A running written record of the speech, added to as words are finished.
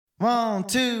1,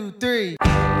 2, 3.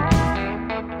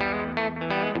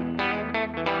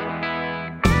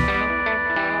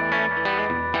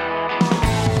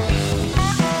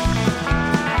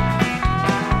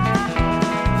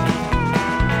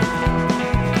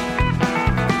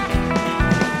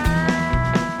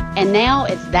 And now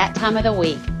it's that time of the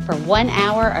week for 1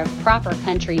 hour of proper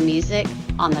country music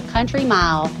on the Country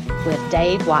Mile with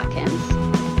Dave Watkins.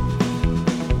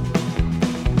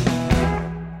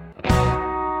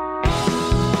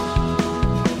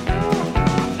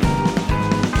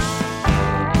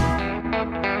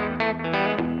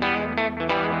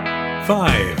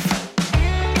 Five,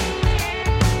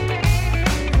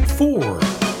 4, 3,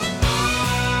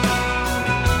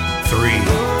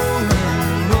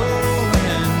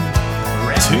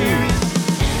 2,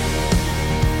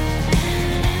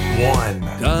 1.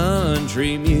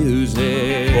 Country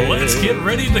music. Well, let's get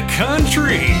ready to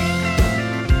country.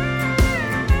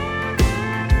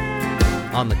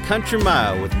 On the Country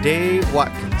Mile with Dave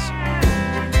Watkins.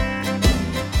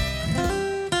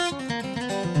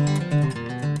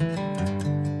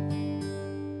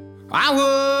 I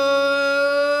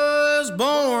was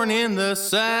born in the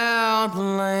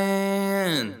Southland.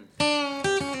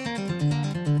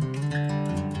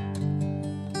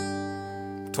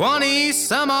 20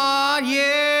 some odd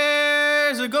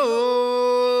years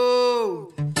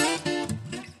ago.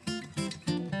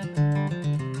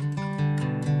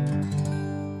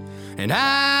 And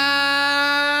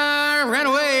I ran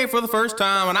away for the first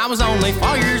time when I was only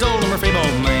 4 years old. I'm a free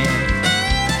born man.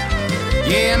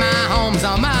 Yeah, my home's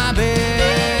on my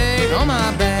back, on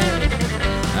my back.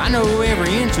 I know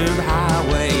every inch of the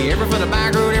highway, every foot of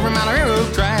back road, every mile of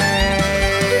railroad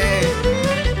track.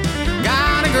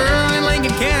 Got a girl in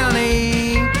Lincoln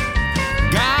County,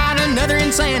 got another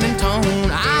in San Antonio.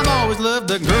 I've always loved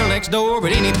the girl next door,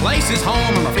 but any place is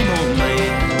home. I'm a free born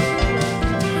man.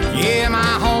 Yeah, my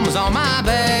home is on my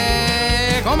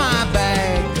back, on my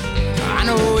back. I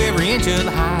know every inch of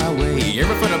the highway,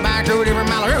 every foot of back road, every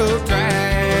mile of road track.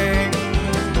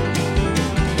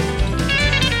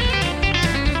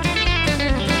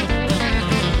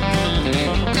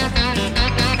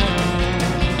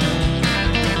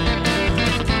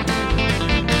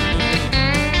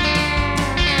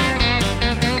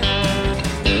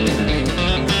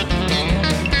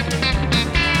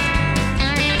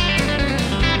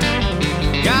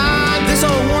 Got this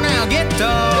old worn out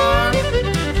guitar,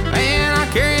 and I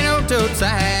carry no tote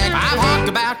sack. I've walked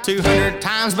about 200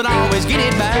 times, but I always get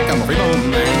it back. I'm a free born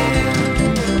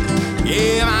man.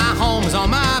 Yeah, my home is on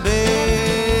my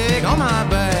back, on my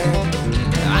back.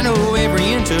 I know every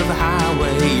inch of the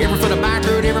highway, every foot of back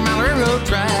road, every mile of railroad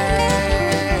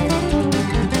track.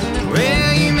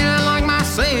 Well, you may not like my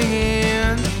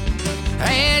singing,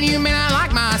 and you may not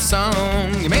like my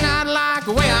song. You may not like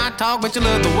the way I talk, but you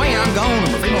love the way I'm going.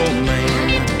 I'm a free born man.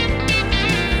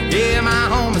 Yeah, my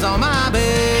home is on my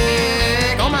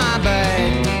back, on my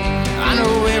back. I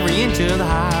know every inch of the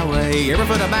highway, every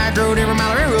foot of back road, every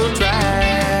mile of railroad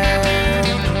track.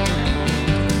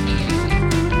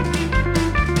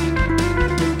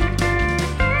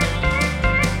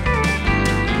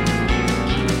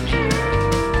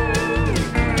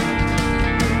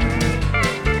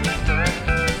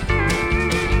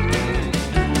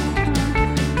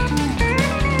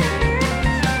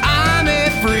 I'm a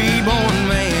free-born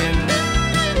man.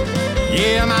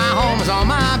 Yeah, my home is on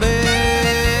my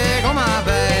back, on my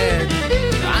back.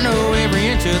 I know every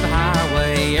inch of the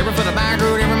highway, every foot of back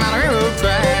road, every mile of railroad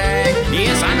track.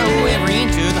 Yes, I know every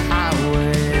inch of the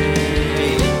highway,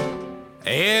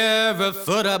 every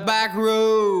foot of back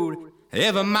road,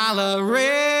 every mile of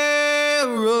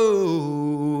railroad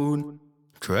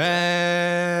track.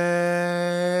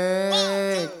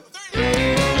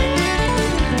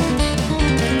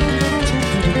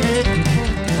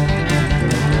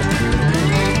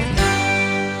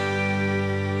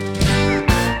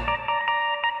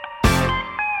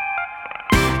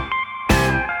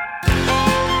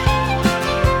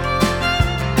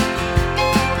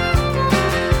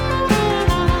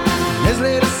 Let's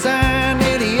let a sign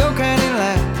near the old county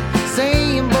line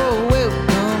saying, boy,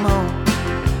 welcome home.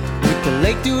 With the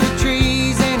lake through the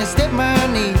trees and I step my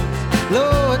knees,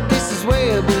 Lord, this is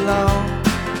where I belong.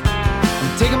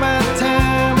 I'm taking my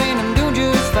time and I'm doing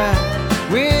just fine.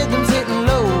 Rhythm's hitting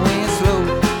low and slow.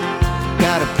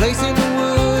 Got a place in the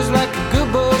woods like a good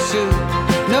boy should.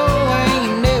 No, I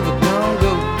ain't never gonna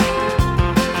go.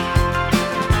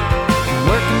 I'm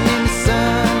working in the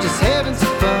sun, just having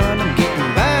some fun. I'm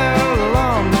getting by all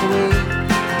along the way.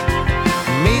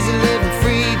 Amazing living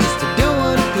free, just to do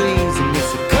what I please. And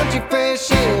it's a country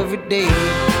fresh every day.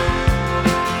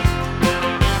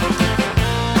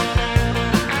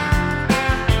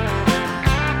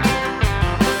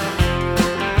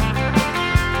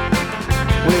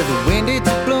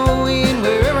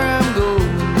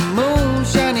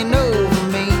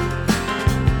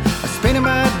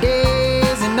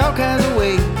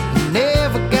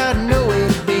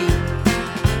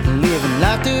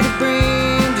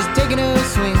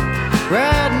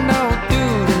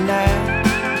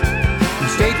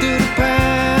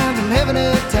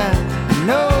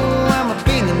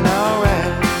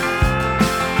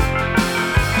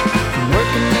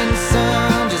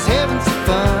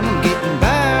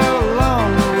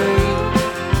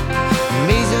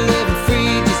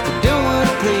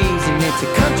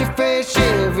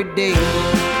 every day.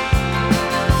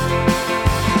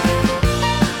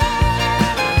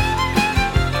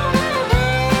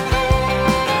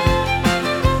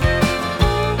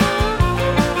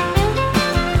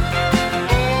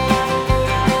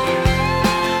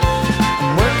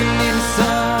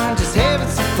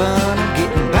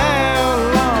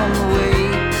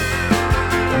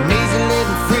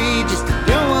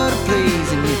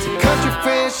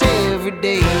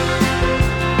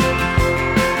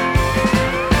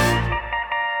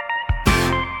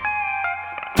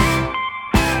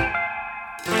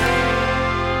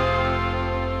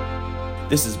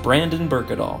 This is Brandon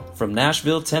Berkadal from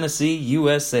Nashville, Tennessee,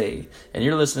 USA, and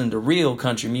you're listening to real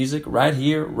country music right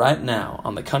here, right now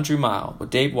on the Country Mile with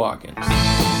Dave Watkins.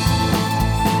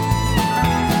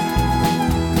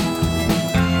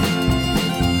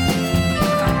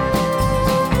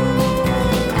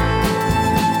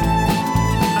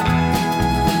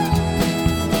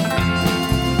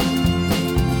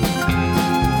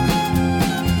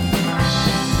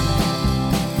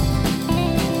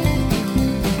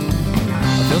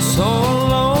 So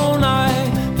alone, I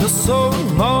feel so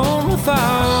alone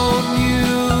without you.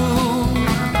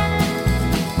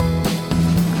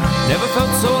 Never felt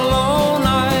so alone,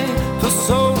 I feel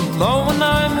so alone when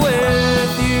I'm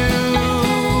with you.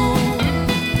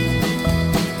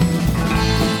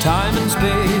 Time and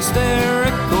space, they're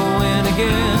echoing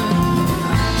again.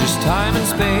 Just time and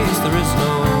space, there is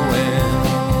no end.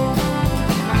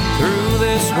 Through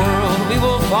this world we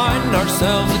will find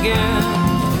ourselves again.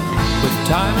 With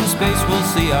time and space we'll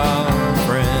see our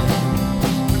friend.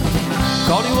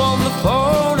 Called you on the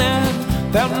phone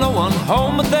and found no one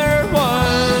home, but there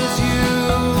was you.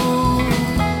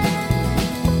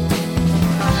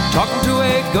 Talking to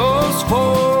a ghost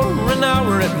for an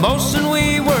hour at most and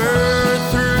we were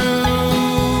through.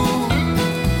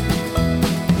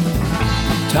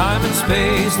 Time and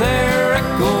space, they're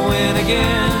echoing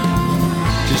again.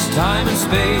 Just time and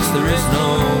space, there is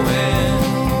no end.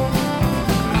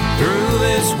 Through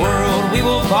this world we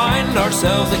will find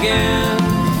ourselves again.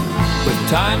 With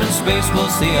time and space we'll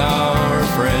see our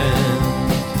friend.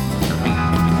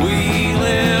 We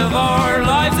live our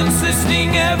lives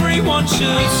insisting everyone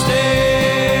should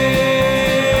stay.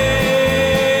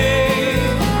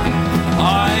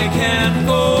 I can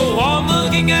go on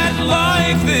looking at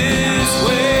life this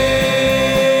way.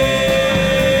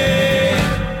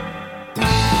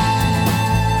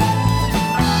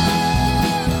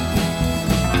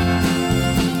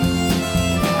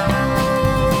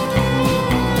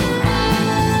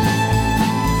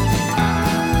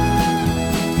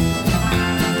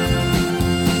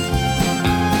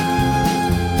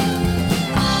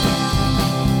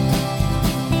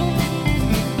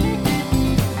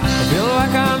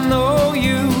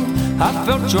 I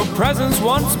felt your presence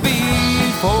once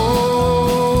before.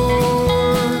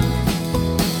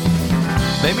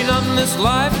 Maybe not in this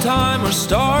lifetime or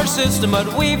star system,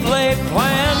 but we've laid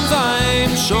plans,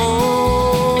 I'm sure.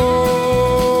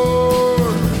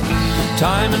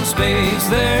 Time and space,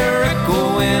 they're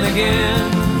echoing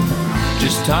again.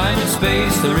 Just time and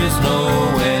space, there is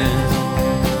no end.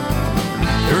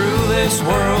 Through this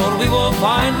world we will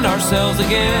find ourselves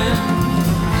again.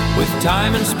 With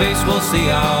time and space we'll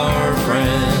see our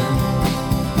friend.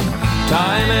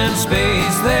 Time and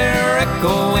space, they're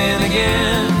echoing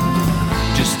again.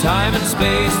 Just time and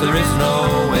space, there is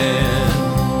no end.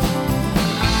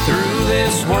 Through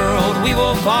this world we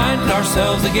will find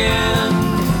ourselves again.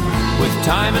 With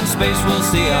time and space we'll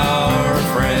see our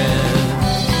friend.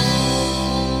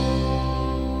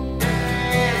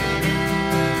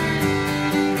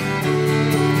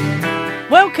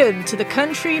 Welcome to the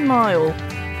Country Mile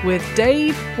with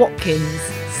Dave Watkins.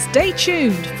 Stay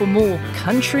tuned for more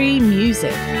country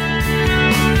music.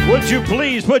 Would you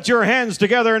please put your hands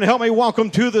together and help me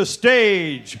welcome to the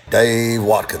stage Dave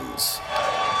Watkins.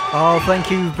 Oh,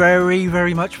 thank you very,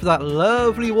 very much for that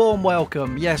lovely warm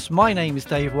welcome. Yes, my name is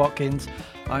Dave Watkins.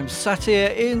 I'm sat here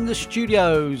in the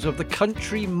studios of the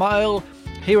Country Mile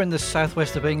here in the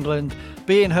southwest of England,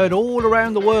 being heard all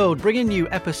around the world, bringing you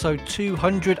episode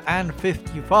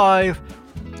 255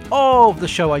 of the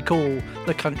show I call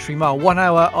the Country Mile. 1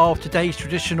 hour of today's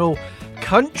traditional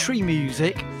country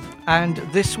music, and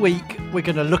this week we're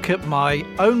going to look at my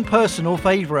own personal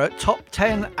favourite top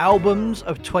 10 albums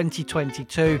of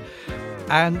 2022,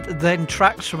 and then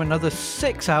tracks from another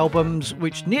 6 albums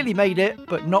which nearly made it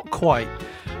but not quite.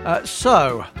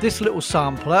 So this little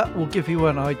sampler will give you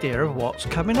an idea of what's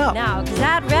coming up. Now, 'cause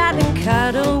I'd rather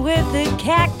cuddle with a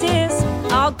cactus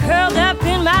all curled up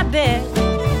in my bed.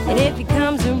 And if he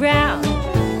comes around,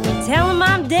 tell him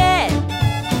I'm dead.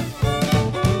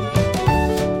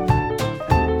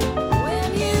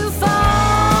 When you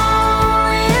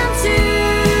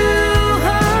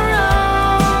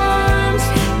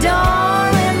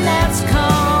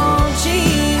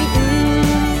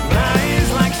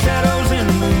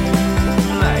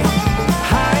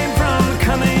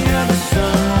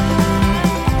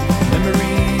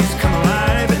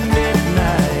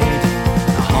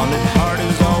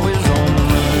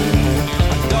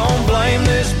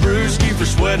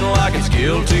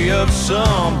guilty of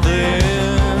something.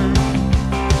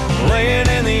 Laying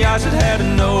in the ice, it had to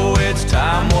know its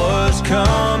time was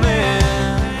coming.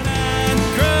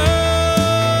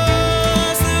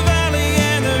 Across the valley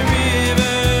and the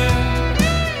river,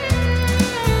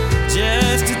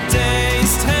 just to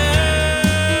taste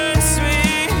her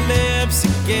sweet lips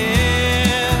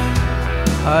again.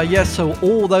 Yes, so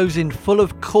all those in full,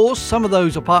 of course. Some of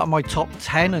those are part of my top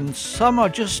 10 and some are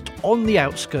just on the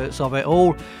outskirts of it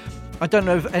all. I don't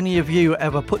know if any of you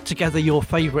ever put together your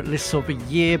favourite lists of a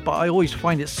year, but I always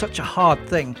find it such a hard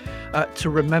thing to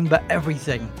remember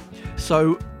everything.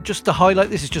 So just to highlight,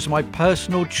 this is just my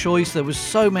personal choice. There was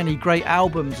so many great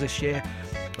albums this year.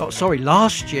 Oh, sorry,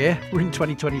 last year. We're in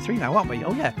 2023 now, aren't we?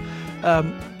 Oh, yeah.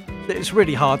 It's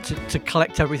really hard to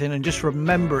collect everything and just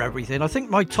remember everything. I think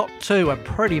my top 2 are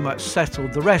pretty much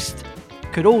settled. The rest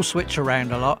could all switch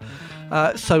around a lot.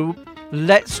 So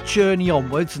let's journey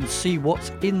onwards and see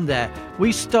what's in there.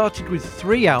 We started with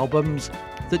 3 albums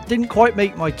that didn't quite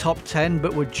make my top 10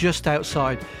 but were just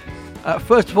outside.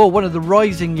 First of all, one of the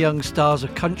rising young stars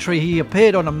of country. He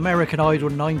appeared on American Idol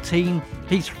 19.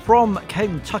 He's from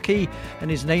Kentucky and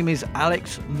his name is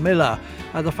Alex Miller.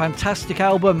 The fantastic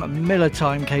album Miller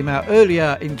Time came out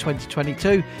earlier in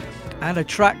 2022, and a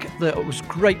track that was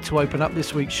great to open up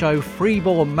this week's show,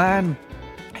 Freeborn Man.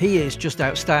 He is just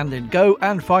outstanding. Go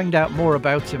and find out more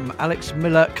about him,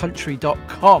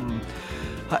 alexmillercountry.com.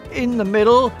 In the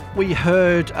middle, we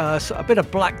heard a bit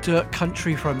of black dirt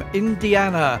country from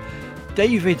Indiana.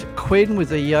 David Quinn with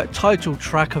the title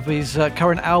track of his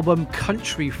current album,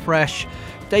 Country Fresh.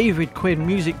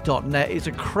 DavidQuinnMusic.net is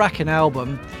a cracking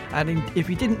album, and if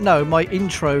you didn't know, my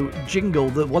intro jingle,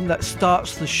 the one that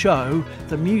starts the show,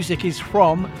 the music is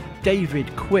from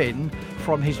David Quinn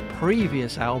from his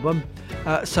previous album.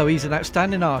 So he's an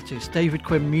outstanding artist.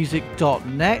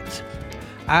 DavidQuinnMusic.net.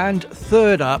 And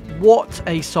third up, what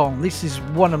a song. This is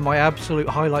one of my absolute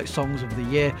highlight songs of the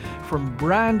year, from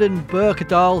Brandon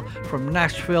Burkadal from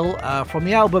Nashville, from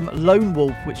the album Lone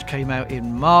Wolf, which came out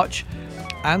in March.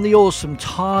 And the awesome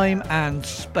Time and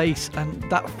Space, and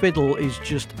that fiddle is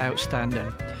just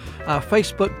outstanding.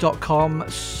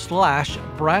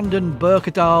 Facebook.com/Brandon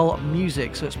Burkadal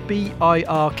Music. So it's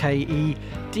BIRKEDAHL,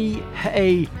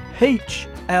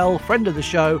 friend of the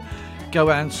show.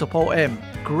 Go and support him.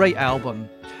 Great album.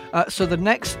 So the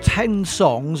next 10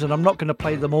 songs, and I'm not going to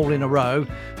play them all in a row,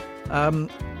 in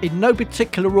no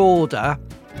particular order,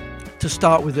 to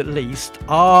start with at least,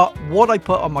 are what I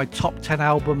put on my top 10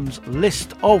 albums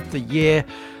list of the year,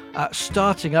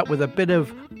 starting up with a bit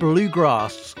of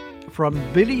bluegrass from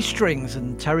Billy Strings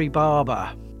and Terry Barber.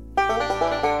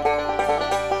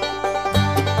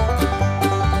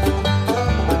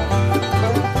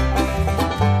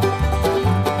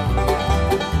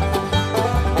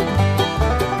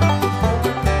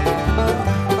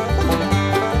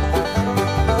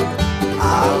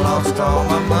 All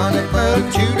my money but a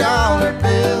 $2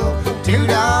 bill,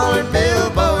 $2 bill,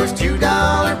 boys, $2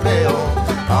 bill.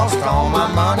 Lost all my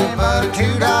money but a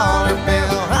 $2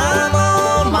 bill. I'm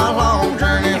on my long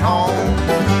journey home.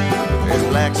 There's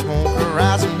black smoke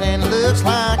rising and it looks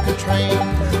like a train.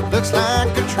 Looks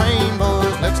like a train,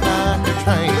 boys, looks like a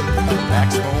train.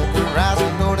 Black smoke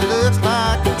rising, but it looks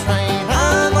like a train.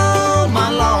 I'm on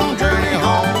my long journey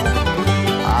home.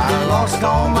 I lost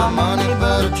all my money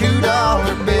but a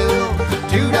 $2 bill,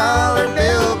 $2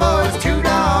 bill, boys,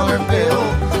 $2 bill.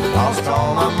 Lost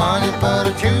all my money but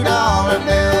a $2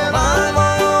 bill. I'm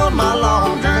on my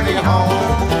long journey home.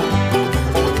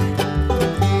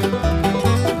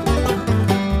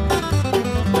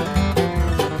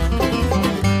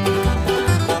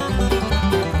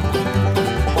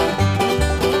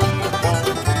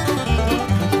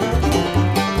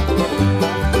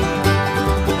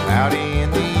 Out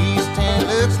in the east and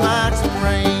looks like some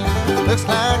rain. Looks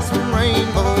like some rain,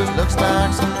 boys, looks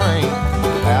like some rain.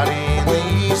 Out in the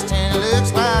east and it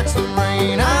looks like some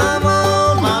rain. I'm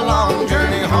on my long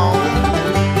journey home.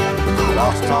 I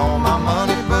lost all my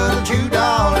money but a $2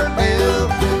 bill,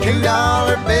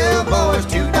 $2 bill, boys,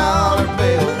 $2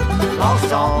 bill.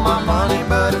 Lost all my money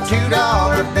but a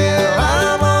 $2 bill.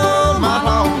 I'm on my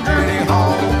long journey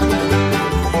home.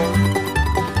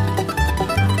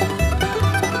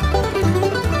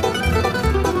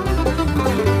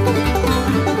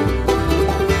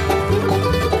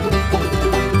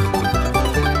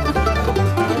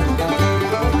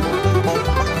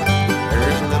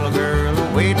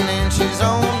 She's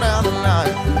on down the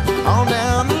line,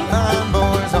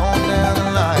 boys, on down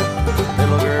the line.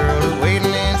 Little girl is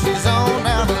waiting and she's on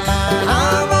down the line.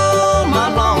 I'm on my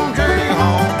long journey home.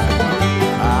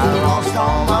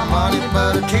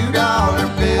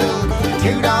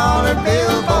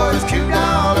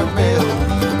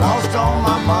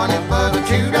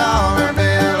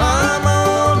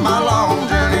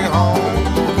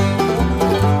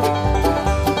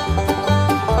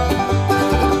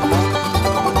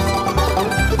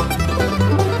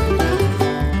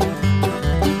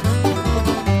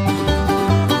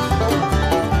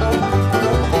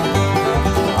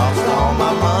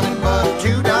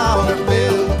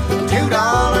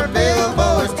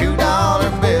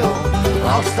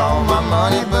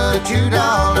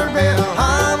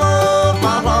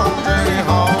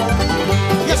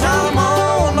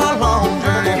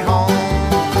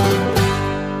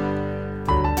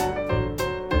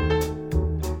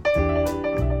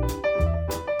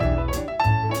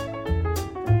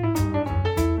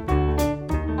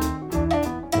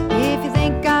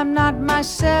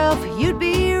 yourself you'd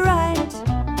be right.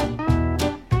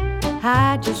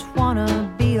 I just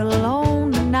wanna be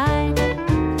alone tonight.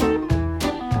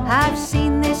 I've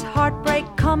seen this heartbreak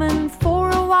coming for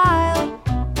a while,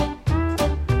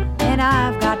 and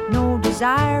I've got no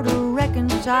desire to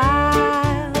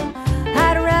reconcile.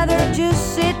 I'd rather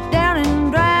just sit down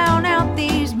and drown out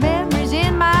these memories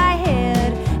in my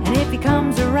head. And if he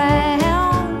comes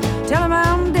around, tell him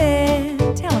I'm dead.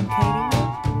 Tell him,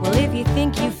 Katie. Well, if you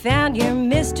think you found your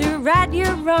Mr. Right,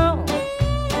 you're wrong.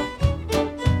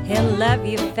 He'll love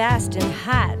you fast and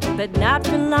hot, but not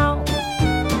for long.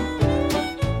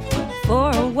 For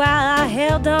a while I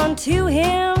held on to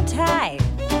him tight,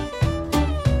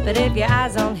 but if your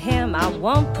eye's on him, I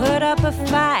won't put up a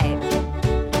fight.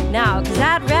 No, 'cause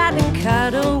I'd rather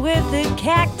cuddle with the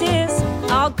cactus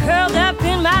all curled up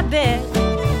in my bed.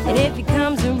 And if he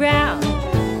comes around,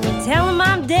 tell him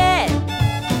I'm dead.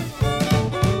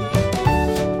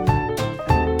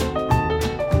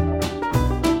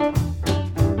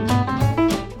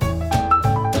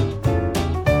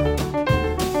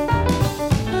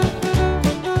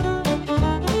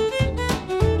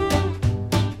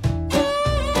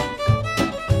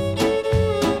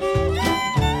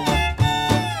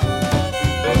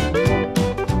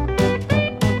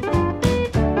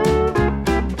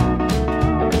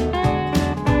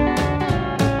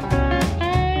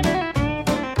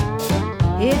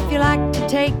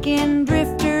 Taking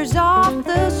drifters off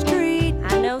the street.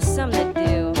 I know some that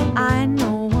do. I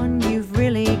know one you've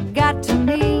really got to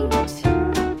meet.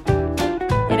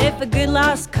 And if a good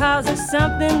lost cause is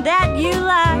something that you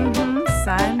like,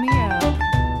 sign me up.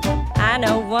 I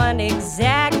know one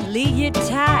exactly your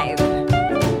type.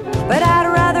 But I'd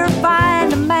rather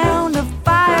find a mound of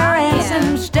fire ants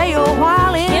and stay a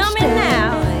while instead. Tell me now.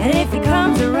 And if he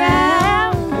comes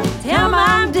around, tell him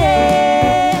I'm dead.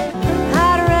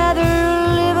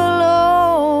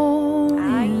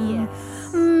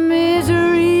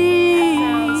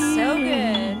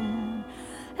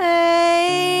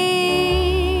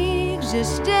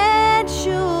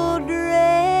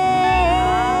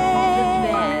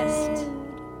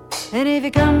 And if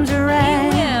he comes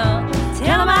around,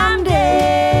 tell him I'm dead.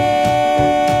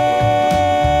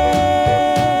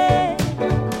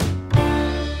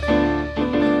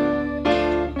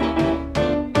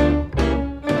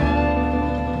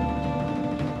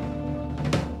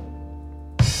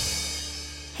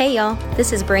 Hey y'all,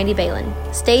 this is Brandy Balin.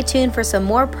 Stay tuned for some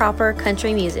more proper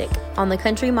country music on the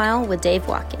Country Mile with Dave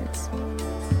Watkins.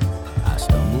 I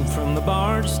stumbled from the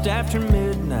bar just after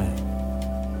midnight.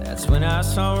 That's when I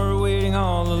saw her waiting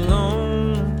all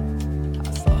alone. I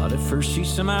thought at first she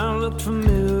somehow looked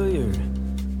familiar,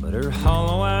 but her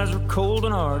hollow eyes were cold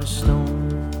and hard as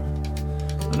stone.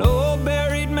 An old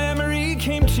buried memory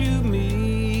came to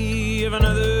me of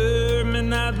another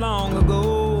midnight long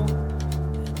ago.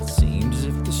 It seemed as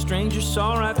if the stranger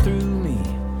saw right through me,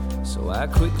 so I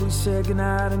quickly said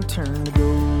goodnight and turned to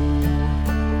go.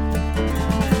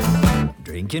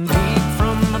 Drinking deep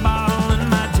from the bottle in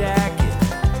my jacket,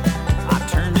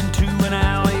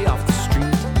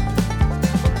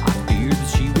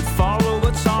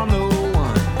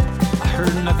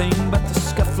 nothing but the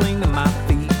scuffling of my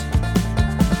feet.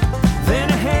 Then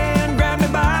a hand grabbed me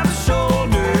by the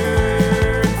shoulder,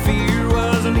 and fear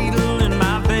was a needle in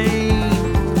my vein.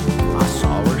 I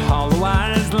saw her hollow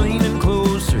eyes leaning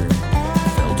closer,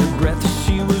 felt her breath as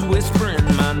she was whispering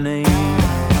my name.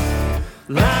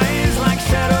 Lies like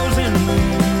shadows in the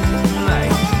moon,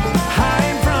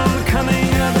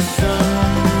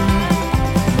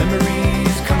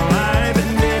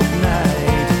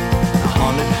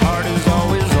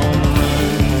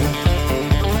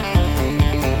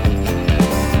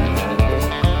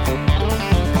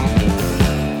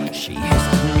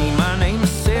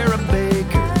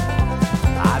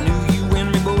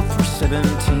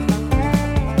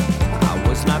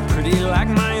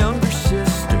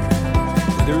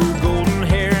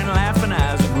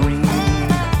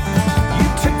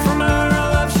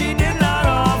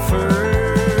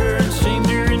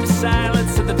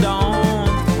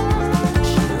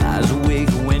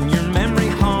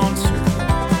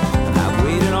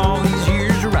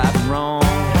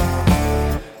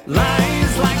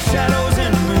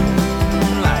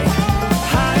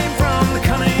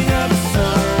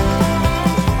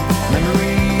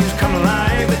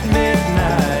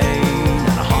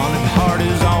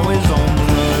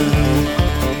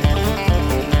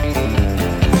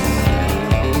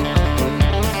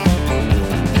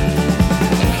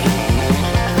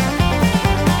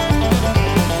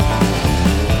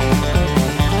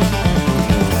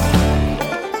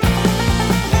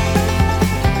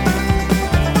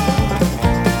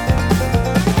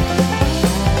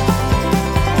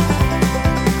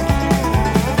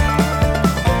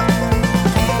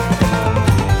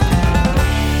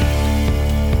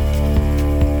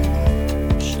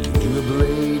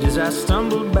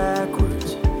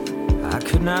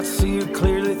 see her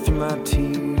clearly through my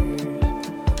tears.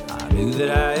 I knew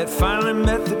that I had finally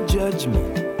met the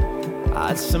judgment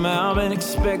I'd somehow been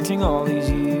expecting all these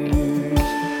years.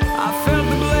 I felt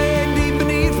the blade deep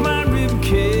beneath my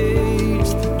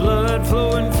ribcage, the blood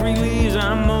flowing freely as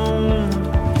I moaned.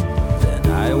 Then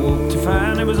I awoke to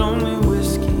find it was only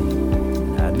whiskey.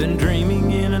 I'd been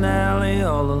dreaming in an alley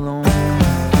all alone.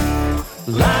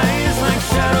 Lies like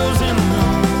shadows in the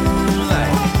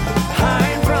moonlight,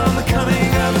 hide from the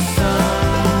coming of the sun.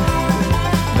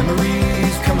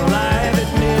 Memories come alive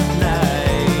at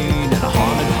midnight, and a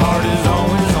haunted heart is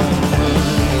always on the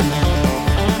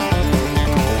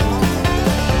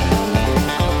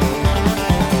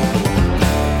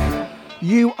run.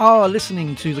 You are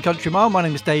listening to The Country Mile. My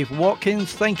name is Dave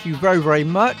Watkins. Thank you very, very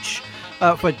much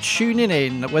for tuning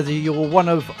in, whether you're one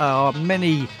of our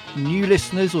many new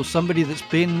listeners or somebody that's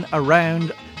been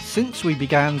around since we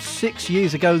began 6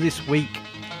 years ago this week,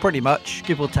 pretty much,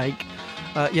 give or take.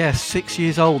 6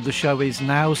 years old the show is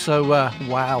now, so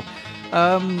wow.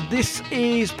 This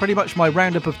is pretty much my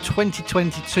roundup of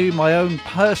 2022, my own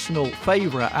personal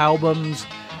favourite albums.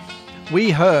 We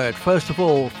heard, first of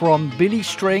all, from Billy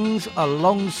Strings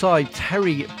alongside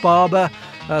Terry Barber.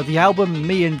 The album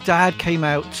Me and Dad came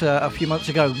out a few months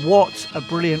ago. What a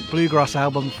brilliant bluegrass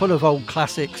album, full of old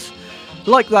classics.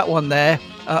 Like that one there,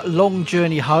 Long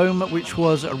Journey Home, which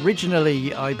was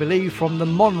originally, I believe, from the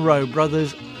Monroe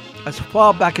Brothers as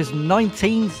far back as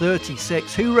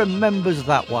 1936. Who remembers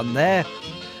that one there?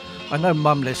 I know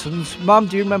Mum listens. Mum,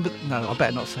 do you remember? No, I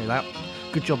better not say that.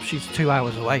 Good job, she's 2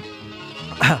 hours away.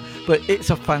 But it's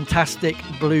a fantastic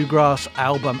bluegrass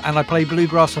album, and I play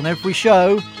bluegrass on every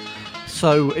show.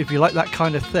 So if you like that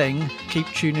kind of thing, keep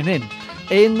tuning in.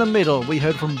 In the middle, we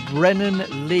heard from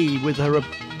Brennan Lee with her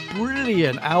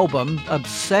brilliant album,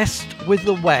 Obsessed with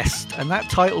the West. And that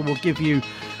title will give you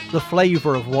the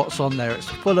flavour of what's on there. It's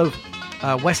full of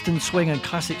western swing and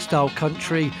classic style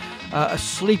country.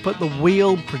 Asleep at the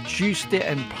Wheel produced it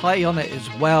and play on it as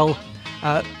well.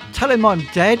 Tell Him I'm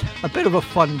Dead, a bit of a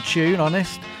fun tune,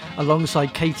 honest.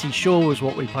 Alongside Katie Shaw was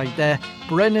what we played there.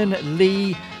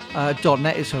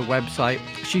 BrennanLee.net is her website.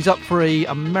 She's up for a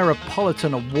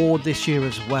Ameripolitan Award this year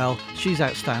as well. She's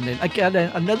outstanding. Again,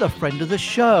 another friend of the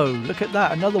show. Look at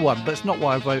that, another one, but it's not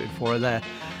why I voted for her there.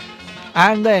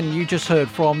 And then you just heard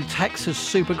from Texas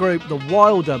supergroup The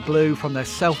Wilder Blue from their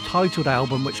self-titled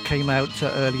album, which came out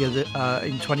earlier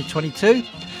in 2022.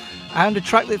 And a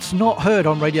track that's not heard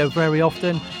on radio very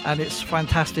often, and it's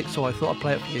fantastic, so I thought I'd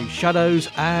play it for you. Shadows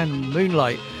and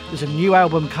Moonlight. There's a new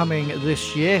album coming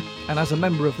this year, and as a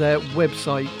member of their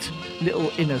website, Little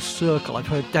Inner Circle, I've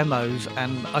heard demos,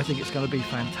 and I think it's going to be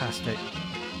fantastic.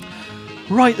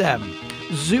 Right then,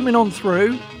 zooming on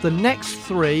through, the next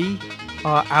three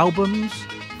are albums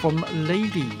from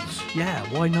ladies. Yeah,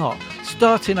 why not?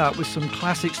 Starting up with some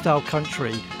classic style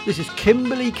country. This is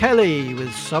Kimberly Kelly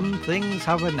with Some Things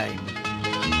Have a Name.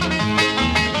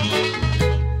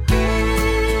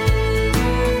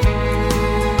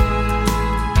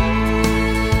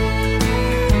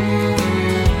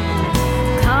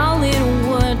 Call it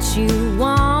what you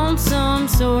want, some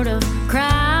sort of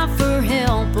cry for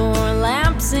help or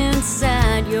lapse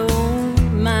inside your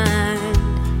mind.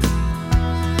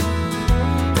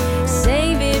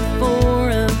 Save it for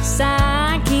a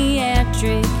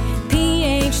psychiatric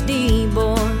PhD,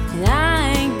 boy,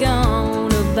 I ain't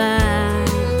gonna buy.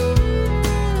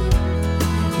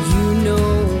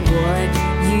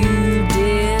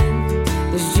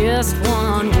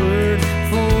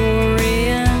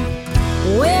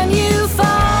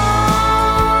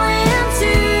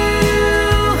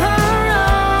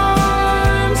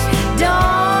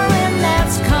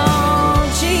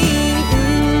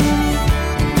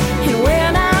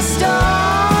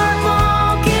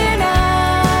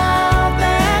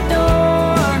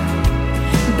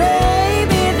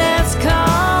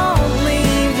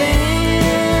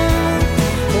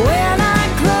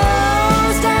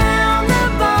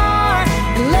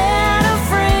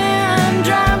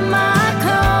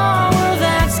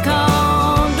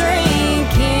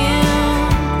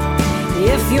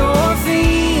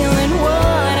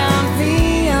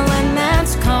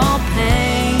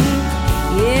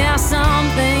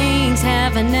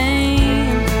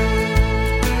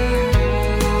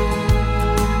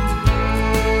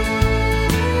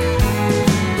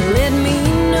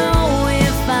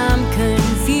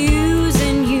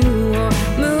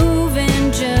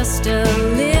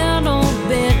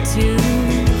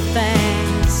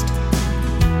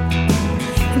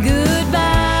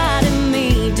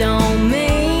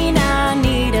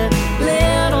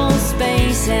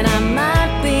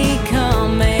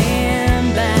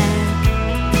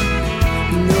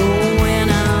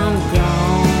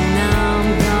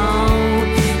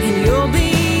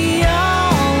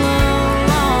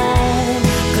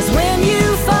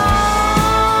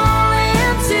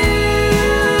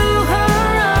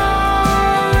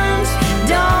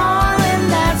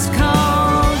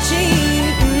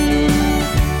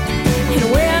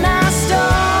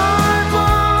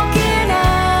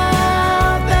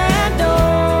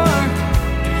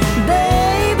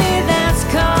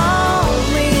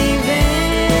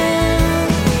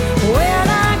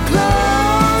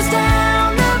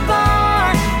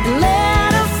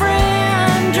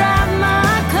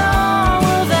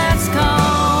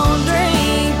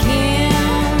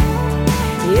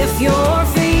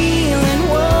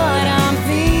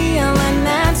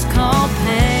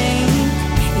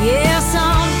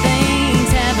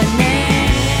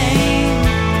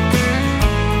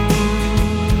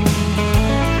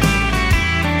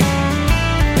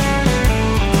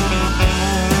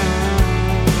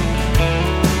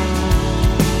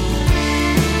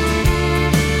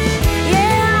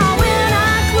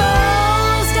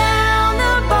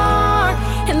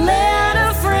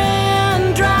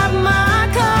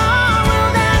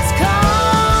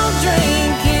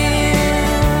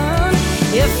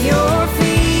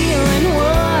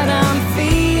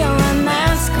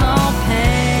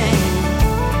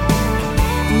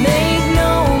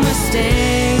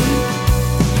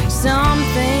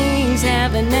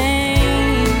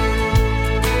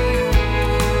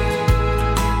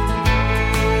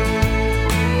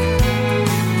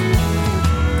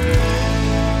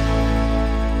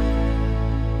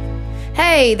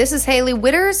 Hey, this is Haley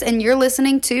Witters, and you're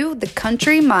listening to The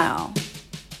Country Mile. It's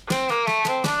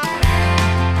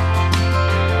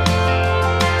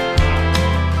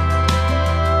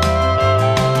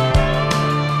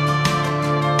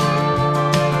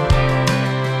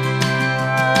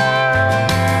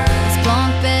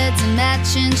bunk beds and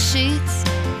matching sheets,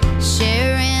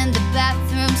 sharing the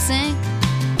bathroom sink,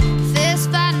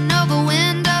 fist fighting over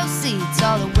window seats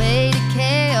all the way to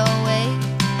KOA.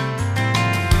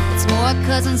 More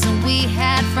cousins than we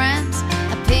had friends,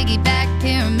 a piggyback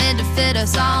pyramid to fit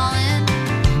us all in,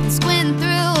 and squinting through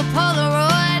a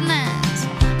Polaroid lens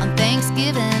on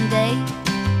Thanksgiving Day.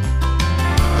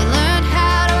 We learned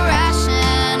how to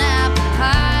ration apple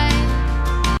pie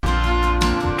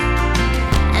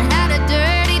and how to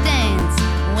dirty dance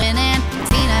when Aunt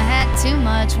Tina had too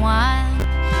much wine.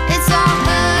 It's all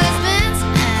husbands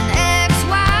and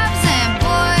ex-wives and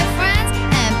boyfriends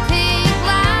and pink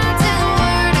lines in the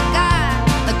Word of God,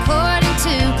 according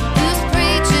to who's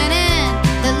preaching in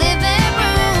the living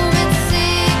room. It's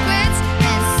secrets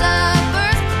and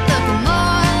suppers looking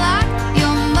more like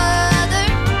your mother,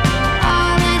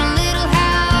 all in a little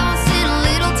house in a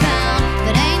little town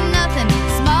that ain't nothing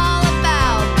small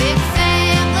about big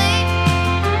family.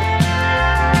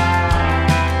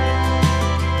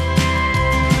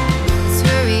 Let's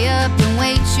hurry up and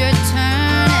wait your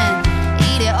turn and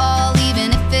eat it all,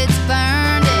 even if it's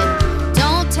burned. It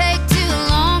don't take too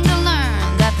long to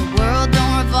learn that the world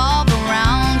don't revolve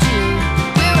around you.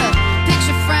 We're a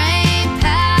picture frame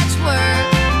patchwork,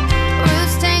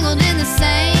 roots tangled in the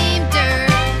same dirt.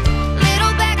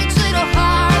 Little baggage, little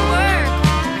hard work,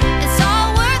 it's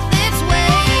all worth its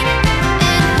weight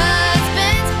in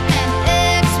husbands and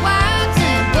ex-wives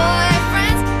and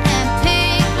boyfriends and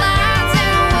pink lines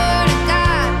and the Word of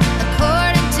God,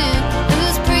 according to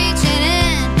who's preaching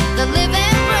in the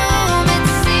living room.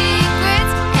 It's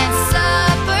secrets and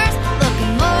suppers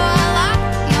looking more like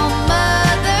your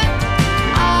mother,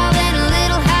 all in a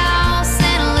little house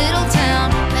in a little town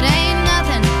that ain't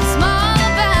nothing small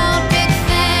about big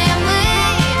family.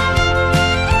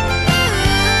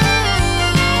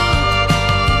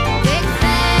 Big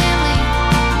family.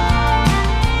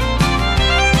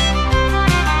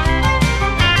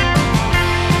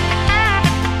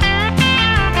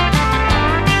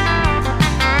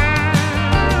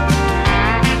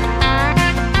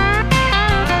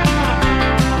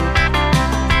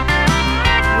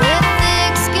 We're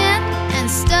thick skinned and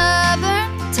stubborn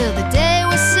till the day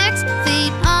we're 6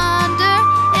 feet under.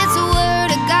 It's the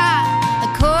Word of God,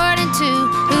 according to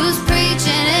who's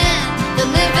preaching in the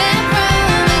living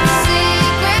room. It's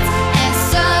secrets and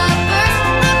suppers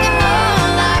looking more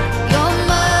like your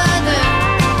mother,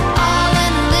 all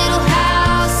in a little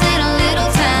house in a little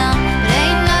town that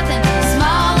ain't nothing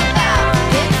small about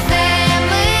big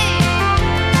family.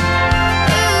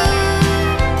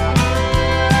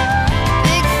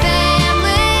 Big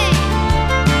family,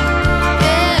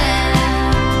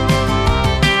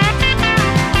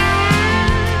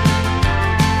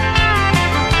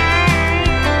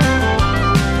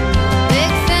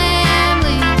 big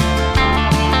family.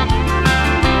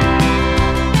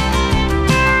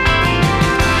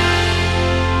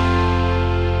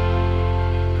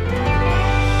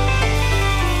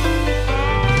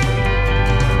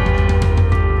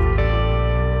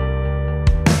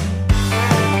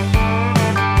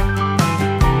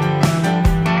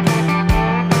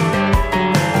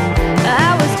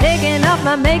 I was taking off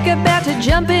my makeup, about to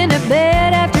jump into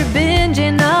bed after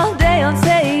binging all day on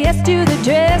Say Yes to the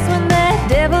Dress, when that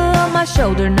devil on my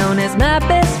shoulder, known as my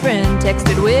best friend,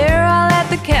 texted, "We're all at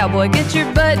the Cowboy, get your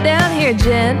butt down here,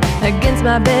 Jen." Against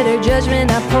my better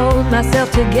judgment, I pulled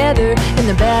myself together. In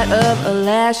the bat of a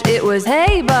lash, it was,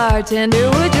 "Hey bartender,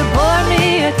 would you pour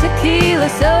me a tequila,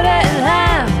 soda, and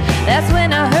lime?" That's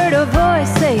when I heard a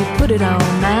voice say, "Put it on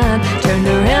mine." Turned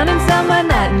around and saw my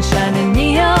knight in shining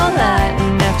neon light,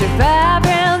 and after 5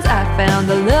 rounds I found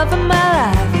the love of my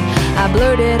life. I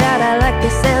blurted out, "I like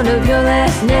the sound of your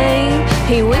last name."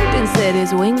 He winked and said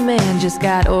his wingman just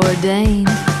got ordained.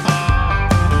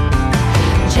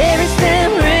 Cherish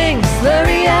them rings,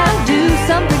 slurry, I'll do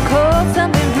something cold,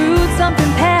 something rude,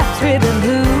 something Pabst ribbon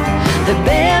blue. The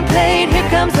band played "Here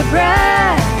Comes the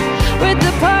Bride" with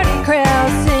the party crowd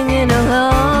singing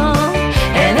along,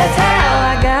 and that's how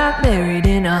I got married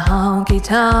in a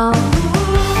honky-tonk.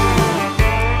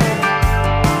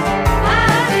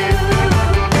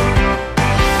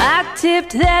 I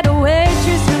tipped that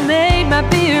waitress who made my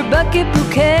beer bucket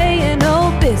bouquet an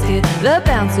old biscuit, the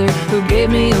bouncer who gave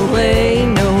me away.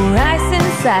 No rice in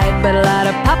sight, but a lot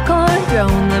of popcorn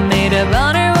thrown. The maid of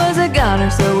honor was a goner,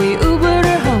 so we Ubered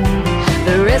her home.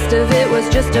 The rest rest of it was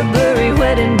just a blurry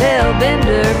wedding bell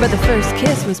bender. But the first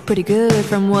kiss was pretty good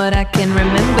from what I can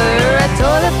remember. A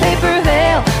toilet paper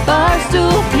veil, bar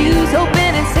stool pews,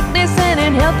 hoping in sickness and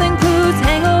in health includes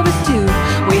hangovers too.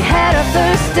 We had our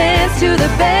first dance to the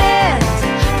band,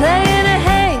 playing a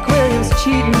Hank Williams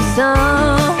cheating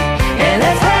song. And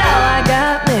that's how I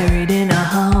got married in a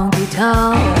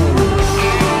honky-tonk.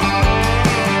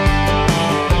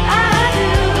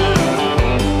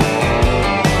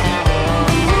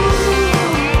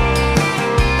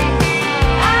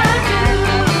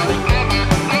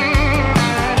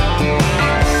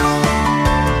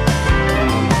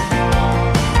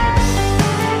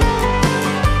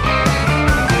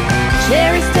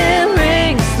 Cherry stem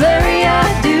ring, slurry I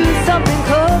do, something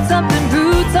cold, something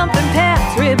brewed, something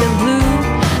Pabst ribbon blue.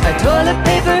 A toilet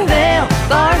paper veil,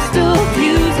 bar stool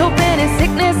pews, hoping in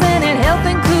sickness and in health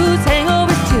includes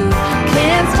hangovers too.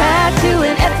 Cans tied to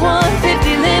an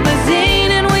F-150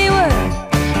 limousine, and we were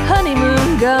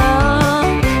honeymoon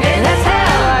gone. And that's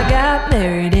how I got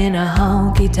married in a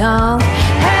honky-tonk.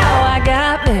 How I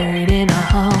got married in a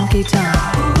honky-tonk.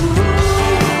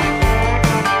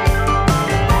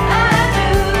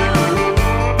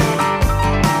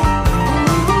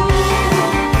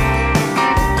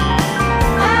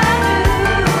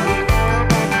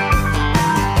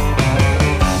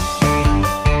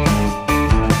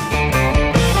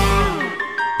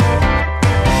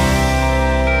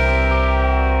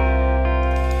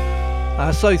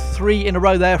 So 3 in a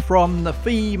row there from the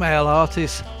female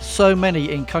artists. So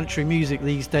many in country music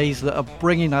these days that are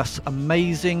bringing us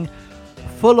amazing,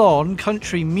 full-on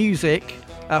country music.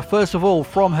 First of all,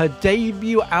 from her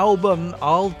debut album,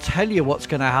 I'll Tell You What's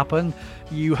Gonna Happen.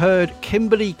 You heard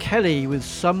Kimberly Kelly with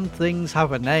Some Things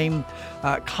Have a Name.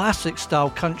 Classic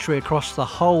style country across the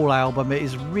whole album. It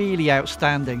is really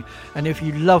outstanding, and if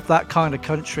you love that kind of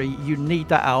country, you need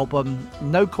that album.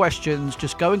 No questions,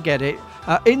 just go and get it.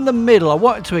 In the middle, I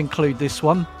wanted to include this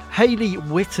one, Hayley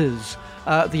Whitters.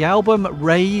 The album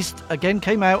Raised, again,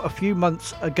 came out a few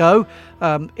months ago.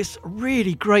 It's a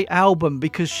really great album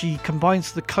because she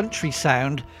combines the country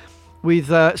sound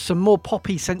with some more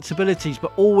poppy sensibilities,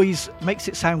 but always makes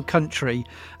it sound country,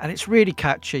 and it's really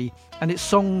catchy. And it's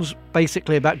songs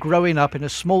basically about growing up in a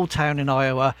small town in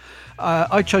Iowa.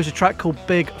 I chose a track called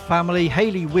Big Family.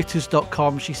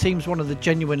 HayleyWhitters.com. She seems one of the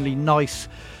genuinely nice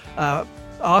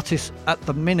artists at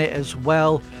the minute as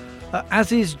well.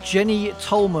 As is Jenny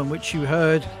Tolman, which you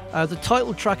heard. The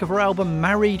title track of her album,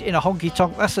 Married in a Honky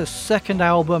Tonk. That's her second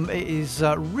album. It is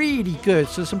really good.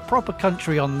 So some proper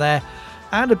country on there.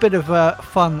 And a bit of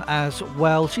fun as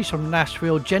well. She's from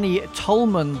Nashville,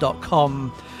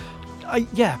 JennyTolman.com.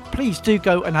 Yeah, please do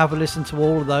go and have a listen to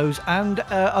all of those, and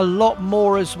a lot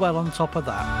more as well on top of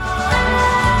that.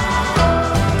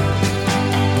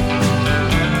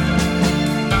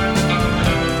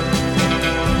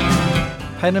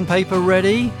 Pen and paper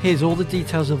ready? Here's all the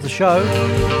details of the show.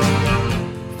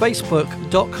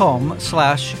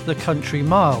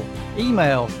 Facebook.com/TheCountryMile.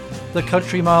 Email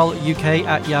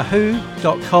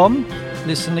thecountrymileuk@yahoo.com.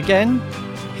 Listen again.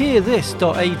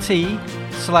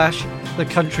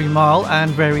 hearthis.at/thecountry-mile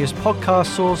and various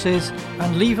podcast sources,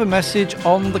 and leave a message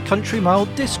on the Country Mile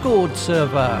Discord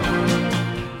server.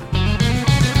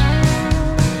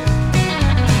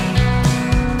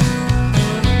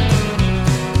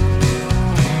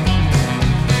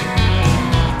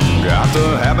 Got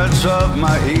the habits of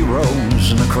my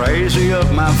heroes and the crazy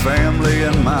of my family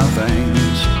and my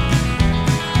things.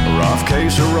 A rough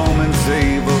case of Roman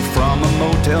fever from a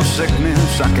motel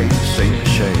sickness I can't seem to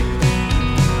shake.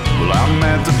 Well, I'm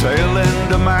at the tail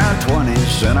end of my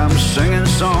 20s and I'm singing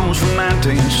songs from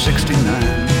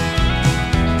 1969.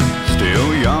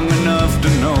 Still young enough to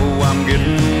know I'm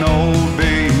getting old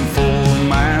before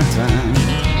my time.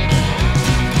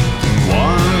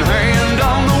 One hand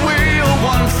on the wheel,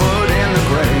 1 foot in the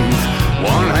grave.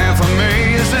 One half of me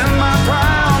is in my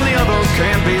prime, the other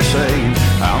can't be saved.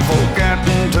 I've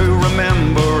forgotten to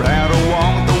remember how to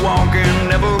walk the walk and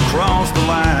never cross the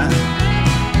line.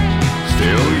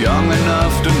 Still young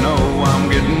enough to know I'm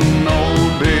getting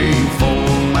old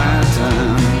before my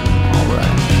time. All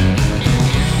right.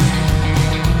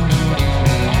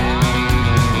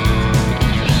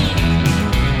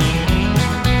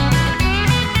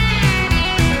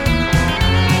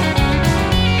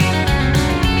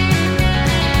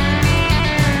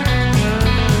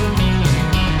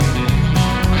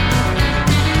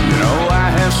 You know, I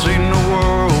have seen the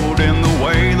world in the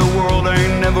way the world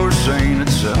ain't never seen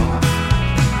itself.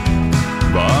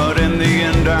 But in the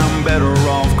end I'm better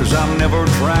off, 'cause I've never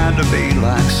tried to be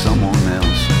like someone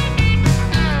else.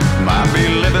 Might be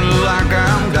living like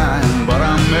I'm dying, but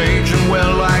I'm aging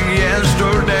well like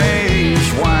yesterday.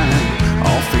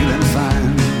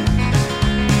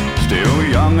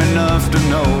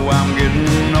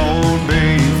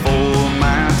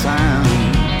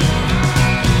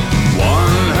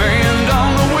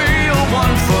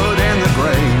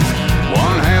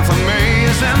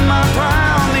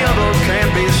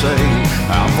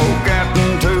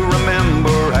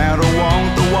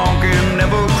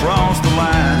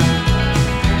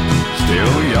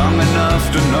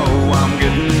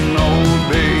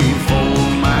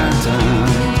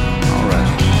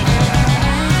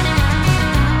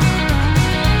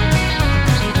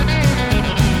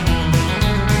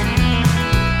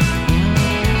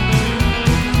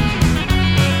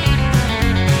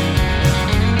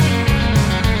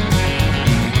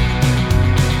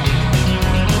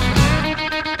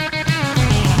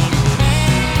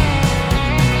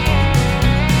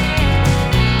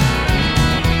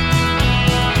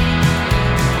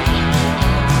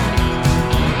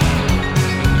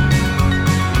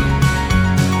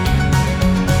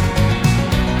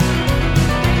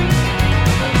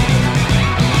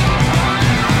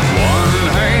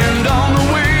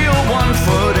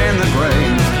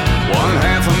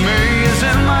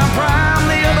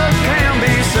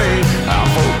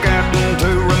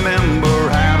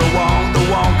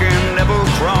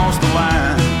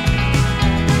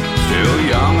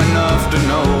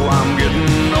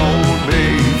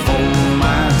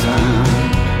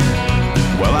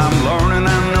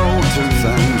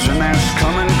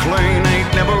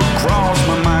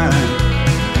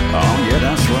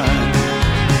 that's right.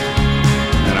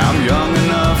 And I'm young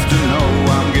enough to know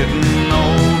I'm getting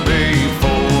old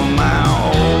before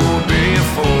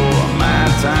my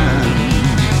time.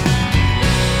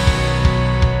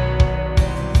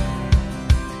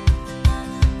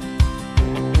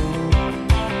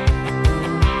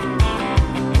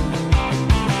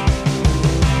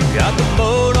 Got the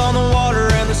boat on the water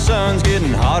and the sun's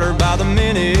getting hotter by the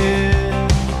minute.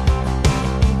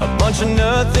 A bunch of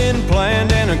nothing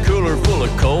planned and a cooler full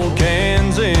of cold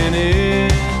cans in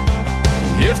it.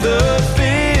 If the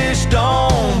fish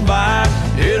don't bite,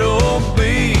 it'll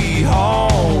be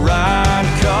alright,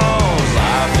 'cause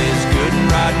life is good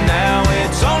and right now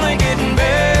it's only getting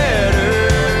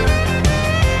better.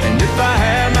 And if I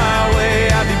had my way,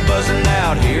 I'd be buzzing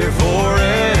out here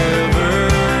forever.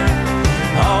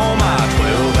 All my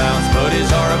 12-ounce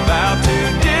buddies are about to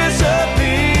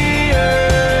disappear.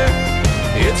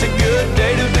 It's a good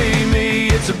day to be me,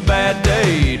 it's a bad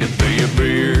day to be a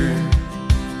beer.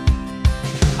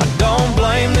 I don't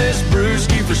blame this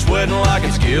brewski for sweating like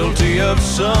it's guilty of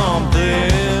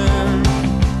something.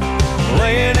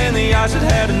 Laying in the ice, it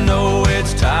had to know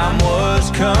its time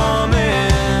was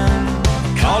coming.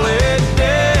 Call it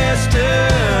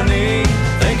destiny,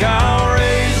 think I'll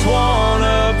raise one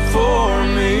up for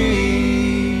me.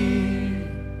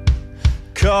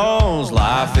 'Cause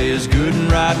life is good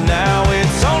and right now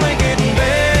it's only getting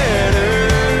better.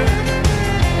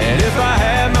 And if I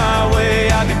had my way,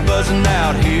 I'd be buzzing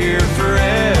out here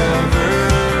forever.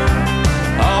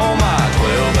 All my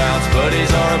 12-ounce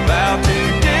buddies are about to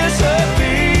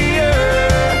disappear.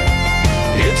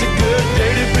 It's a good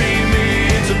day to be me,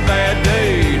 it's a bad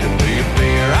day to be a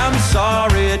beer. I'm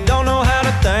sorry, I don't know how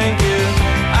to thank you.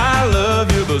 I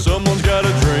love you, but someone's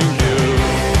gotta drink you.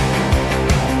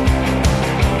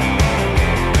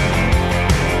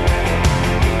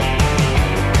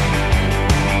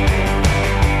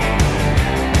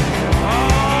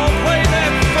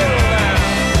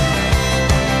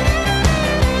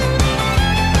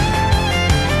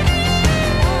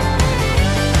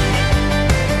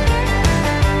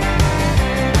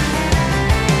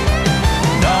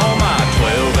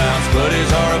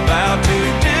 Buddies are about to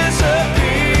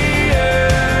disappear.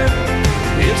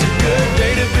 It's a good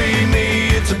day to be me,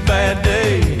 it's a bad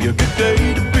day. A good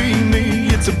day to be me,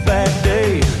 it's a bad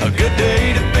day. A good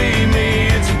day to be me,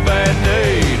 it's a bad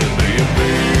day to be a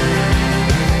beer.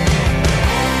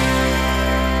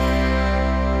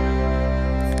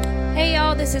 Hey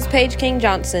y'all, this is Paige King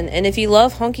Johnson, and if you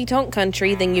love honky tonk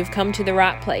country, then you've come to the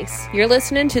right place. You're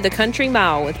listening to The Country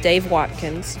Mile with Dave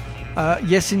Watkins.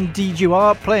 Yes, indeed you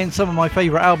are. Playing some of my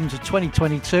favourite albums of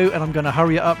 2022, and I'm going to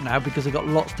hurry it up now because I've got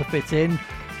lots to fit in.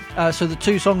 So the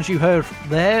two songs you heard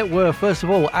there were, first of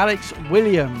all, Alex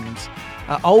Williams,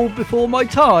 Old Before My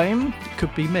Time,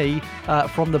 could be me,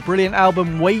 from the brilliant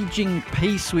album Waging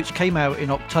Peace, which came out in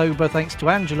October, thanks to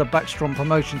Angela Backstrom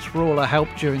Promotions for all her help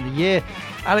during the year.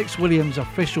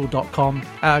 AlexWilliamsOfficial.com.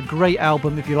 Great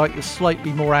album if you like the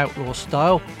slightly more outlaw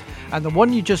style. And the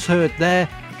one you just heard there,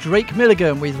 Drake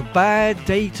Milligan with Bad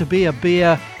Day to Be a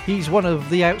Beer. He's one of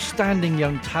the outstanding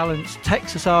young talents.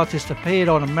 Texas artist, appeared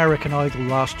on American Idol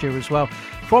last year as well.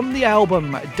 From the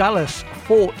album Dallas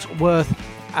Fort Worth.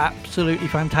 Absolutely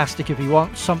fantastic. If you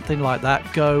want something like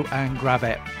that, go and grab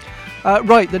it.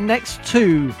 Right, the next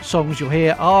two songs you'll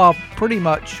hear are pretty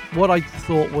much what I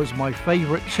thought was my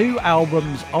favourite two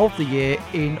albums of the year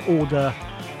in order,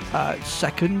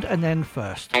 second and then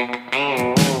first.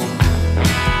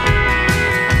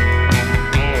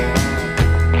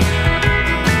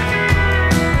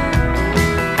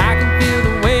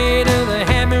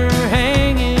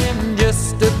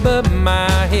 Above my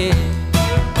head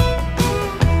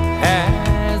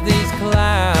as these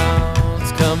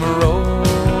clouds come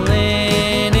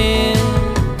rolling in.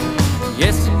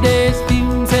 Yesterday's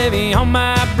fumes heavy on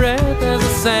my breath as I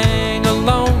sang a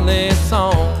lonely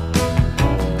song.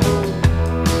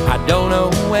 I don't know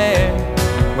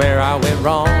where I went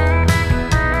wrong.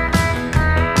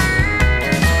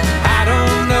 I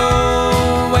don't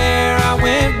know where I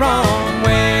went wrong.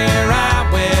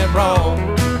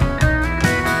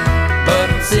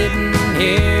 Sitting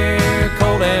here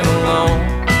cold and alone.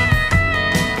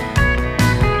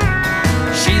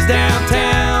 She's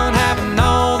downtown having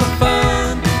all the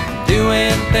fun,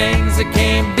 doing things that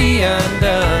can't be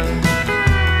undone.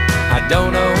 I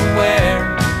don't know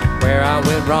where I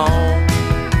went wrong.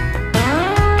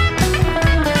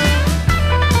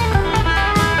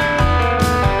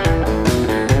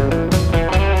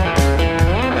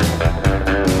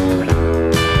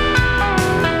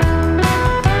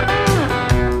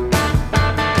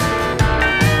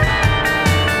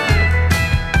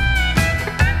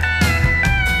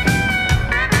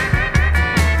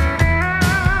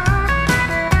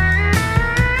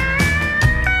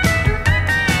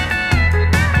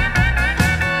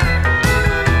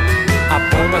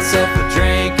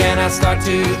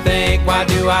 to think, why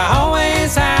do I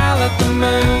always howl at the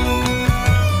moon?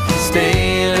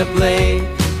 Staying up late,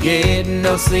 getting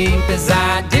no sleep as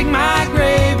I dig my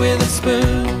grave with a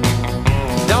spoon.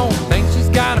 Don't think she's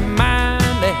got a mind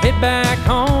to head back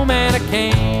home, and I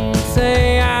can't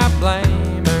say I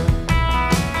blame her.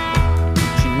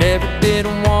 She never did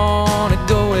want to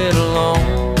go it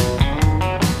alone.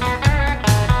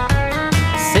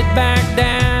 Sit back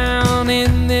down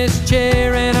in this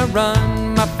chair and I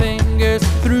run my fingers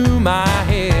through my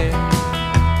hair.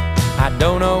 I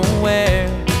don't know where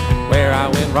I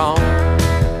went wrong.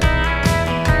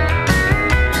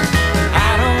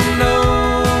 I don't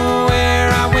know where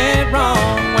I went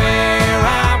wrong,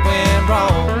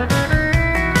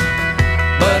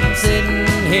 but I'm sitting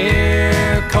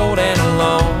here cold and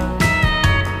alone.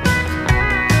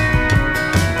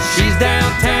 She's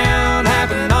downtown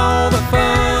having all the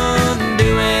fun,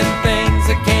 doing things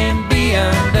that can't be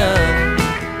undone.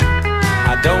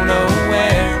 I don't know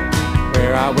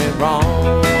where I went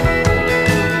wrong.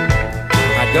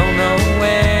 I don't know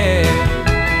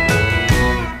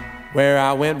where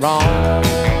I went wrong.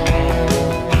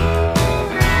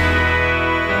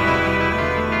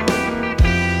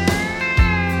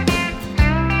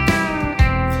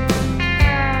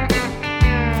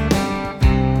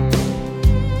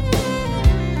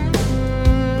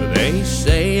 They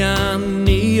say I'm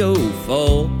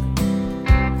neo-folk,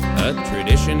 a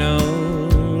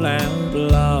traditional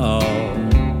outlaw,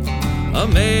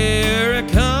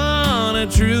 American, a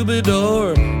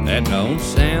troubadour that don't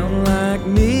sound like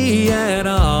me at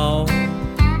all.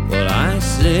 Well, I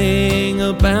sing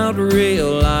about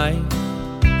real life,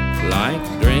 like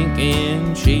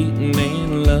drinking, cheating,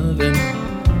 and loving.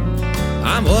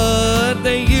 I'm what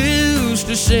they used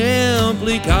to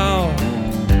simply call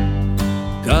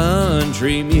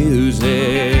country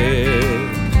music.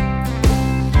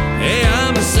 Hey,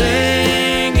 I'm a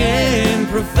singing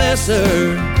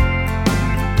professor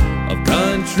of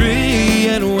country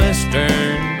and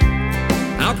western.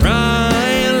 I'll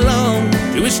cry along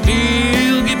to a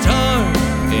steel guitar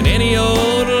in any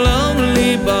old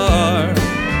lonely bar,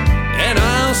 and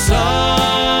I'll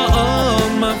saw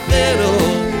on my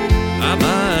fiddle. I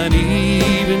might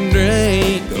even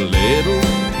drink a little.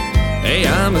 Hey,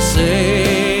 I'm a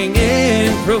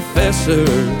singing professor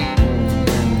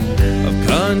of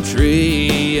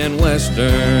country and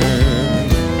western.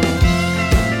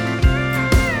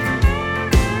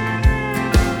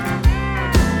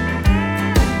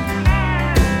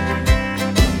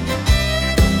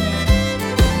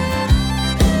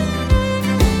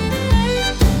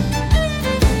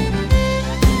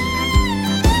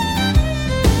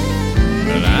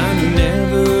 But I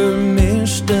never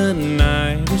missed a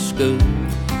night of school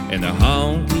in the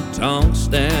honky-tonks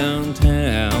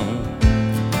downtown,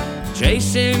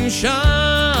 chasing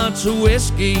shots of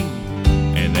whiskey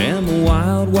and them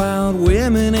wild, wild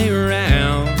women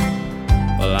around.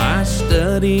 Well, I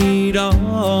studied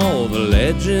all the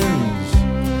legends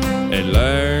and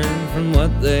learned from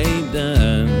what they'd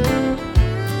done.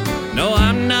 No,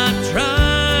 I'm not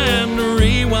trying to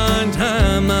rewind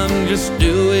time, I'm just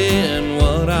doing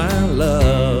what I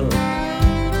love.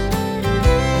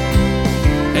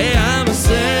 Hey, I'm a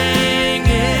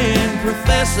singing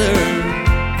professor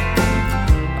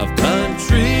of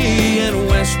country and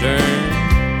western.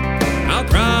 I'll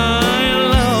cry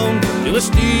along to a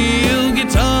steel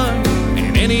guitar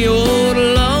in any old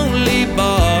lonely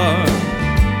bar,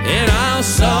 and I'll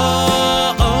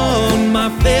saw on my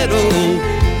fiddle.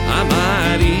 I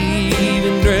might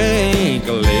even drink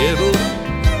a little.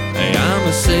 Hey, I'm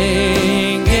a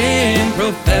singing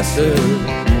professor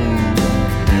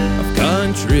of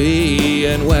country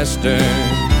and western.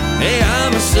 Hey,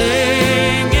 I'm a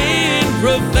singing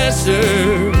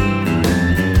professor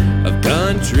of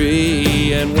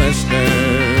country and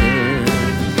western.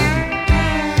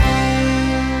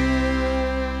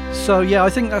 So yeah, I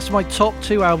think that's my top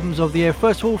two albums of the year.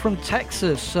 First of all, from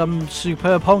Texas, some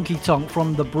superb honky-tonk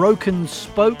from the Broken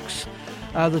Spokes.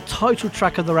 The title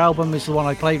track of their album is the one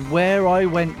I played, Where I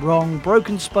Went Wrong,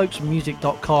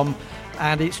 brokenspokesmusic.com.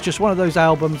 And it's just one of those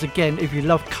albums, again, if you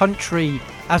love country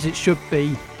as it should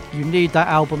be, you need that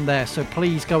album there. So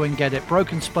please go and get it,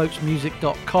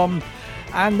 brokenspokesmusic.com.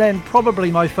 And then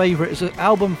probably my favourite is an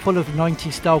album full of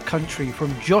 90s style country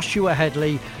from Joshua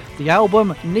Headley, the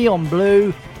album Neon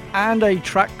Blue, and a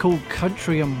track called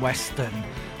Country and Western.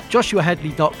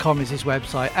 JoshuaHeadley.com is his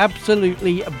website.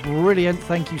 Absolutely brilliant.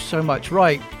 Thank you so much.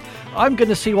 Right, I'm going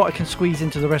to see what I can squeeze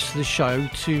into the rest of the show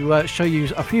to show you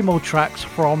a few more tracks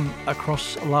from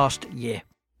across last year.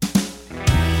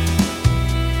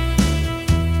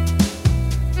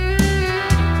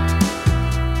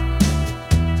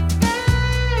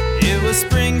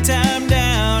 springtime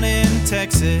down in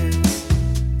Texas.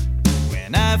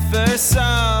 When I first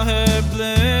saw her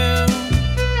bloom,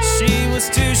 she was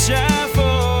too shy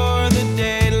for the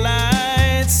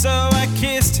daylight, so I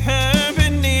kissed her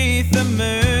beneath the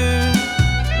moon.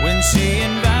 When she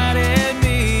invited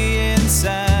me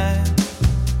inside,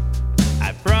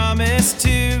 I promised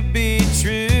to be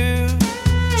true.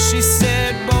 She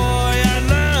said, boy, I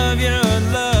love your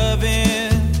loving,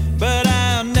 but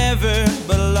I'll never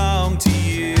belong to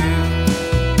you.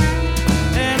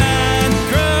 And I'd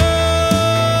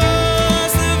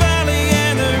cross the valley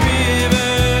and the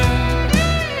river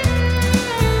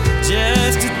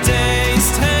just to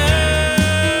taste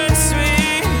her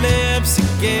sweet lips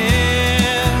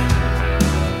again,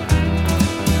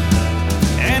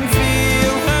 and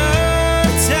feel her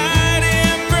tight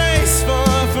embrace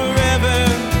for forever.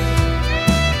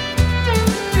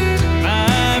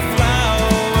 My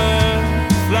flower,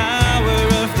 flower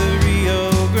of the Rio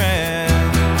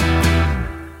Grande.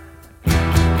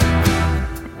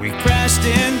 We crashed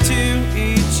into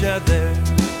each other,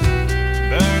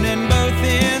 burning both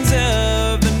ends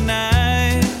of the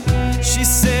night. She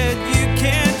said, you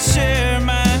can't share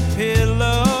my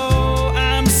pillow,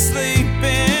 I'm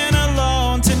sleeping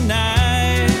alone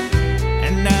tonight.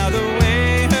 And now the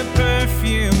way her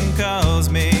perfume calls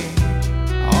me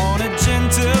on a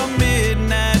gentle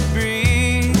midnight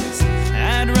breeze,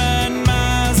 I'd run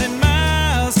miles and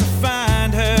miles to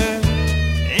find her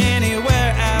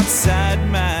anywhere outside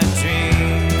my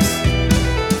dreams.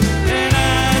 And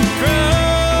I'd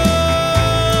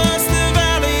cross the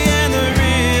valley and the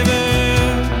river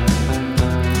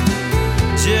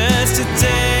just to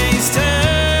taste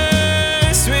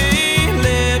her sweet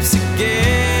lips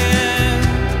again,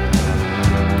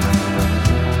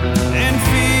 and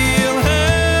feel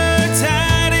her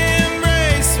tight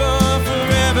embrace for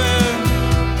forever.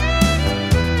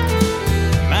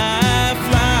 My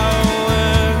flower,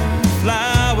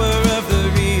 flower of the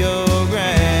Rio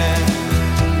Grande.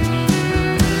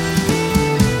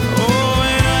 Oh,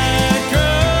 and I'd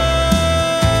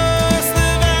cross the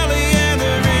valley and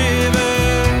the river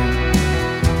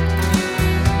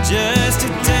just to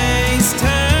taste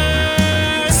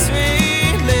her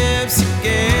sweet lips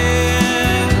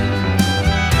again,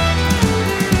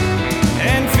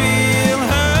 and feel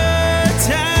her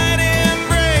tight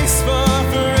embrace for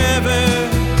forever.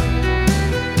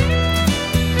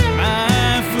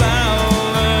 My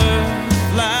flower,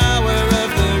 flower of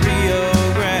the Rio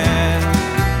Grande.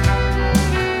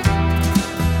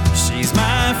 She's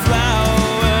my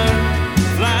flower,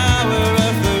 flower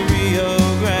of the Rio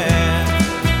Grande.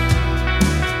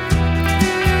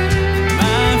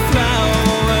 My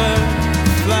flower,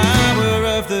 flower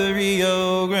of the Rio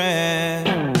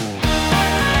Grande.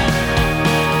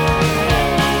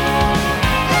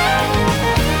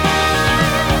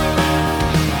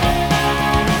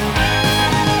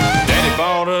 Daddy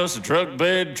bought us a truck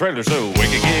bed trailer so we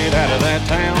could get out of that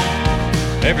town.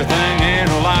 Everything in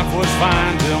her life was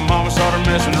fine till Mama started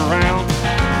messing around.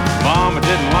 Mama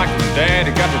didn't like when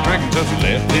Daddy got to drinking, so she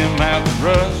left him out to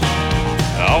rust.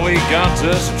 All we got's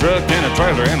us a truck and a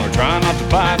trailer, and we're trying not to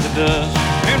bite the dust.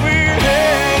 And we're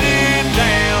headed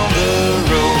down the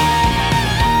road,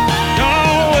 don't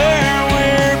know where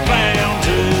we're bound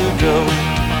to go.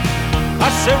 I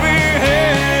said we're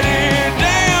headed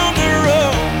down the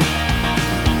road,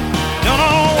 don't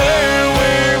know where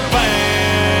we're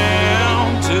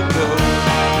bound to go.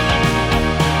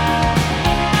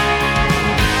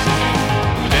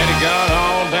 Daddy got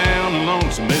all down and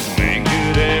lonesome, this man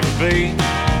could ever be.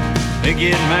 He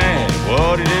get mad at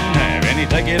what he didn't have, and he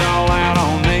take it all out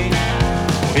on me.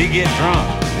 He get drunk,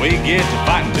 we get to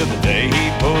fighting till the day he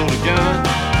pulled a gun.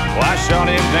 Well, I shot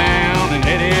him down and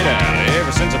headed out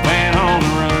ever since I've been on the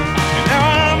run. And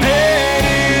now I'm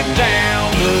headed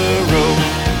down the road,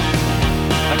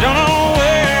 I don't know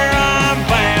where I'm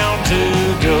bound to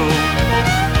go.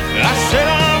 I said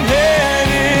I'm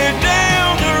headed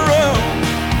down the road,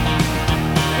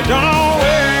 I don't know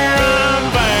where I'm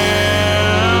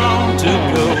bound to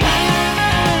go.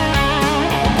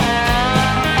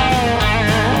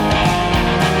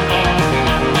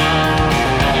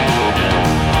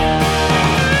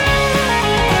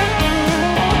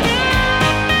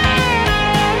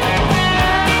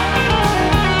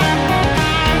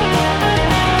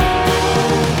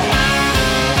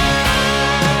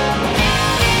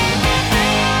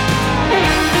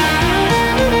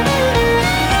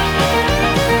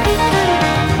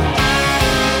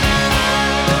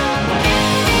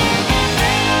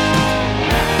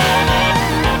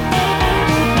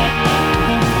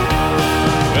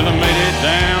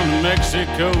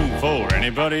 Mexico before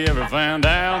anybody ever found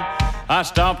out. I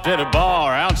stopped at a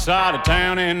bar outside of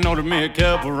town and ordered me a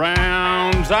couple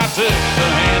rounds. I took the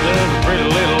hand of a pretty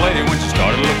little lady when she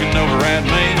started looking over at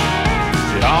me.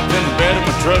 She hopped in the bed of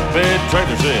my truck bed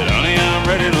trailer, said, honey, I'm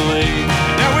ready to leave.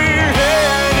 Now we're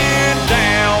heading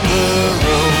down the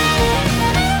road.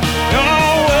 Don't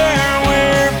know where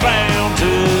we're bound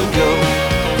to go.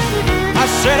 I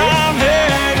said I'm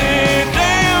headed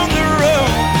down the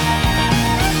road.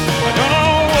 I don't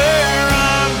know where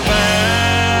I'm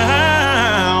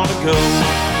bound to go.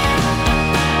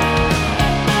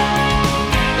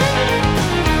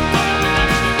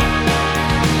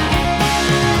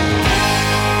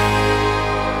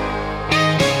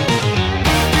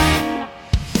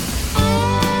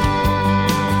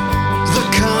 The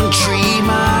Country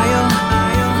Mile.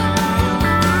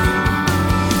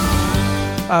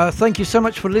 Thank you so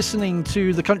much for listening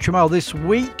to the Country Mile this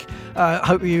week.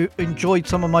 Hope you enjoyed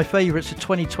some of my favourites of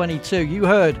 2022. You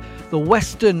heard the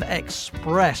Western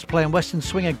Express playing Western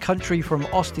Swing and Country from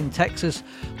Austin, Texas.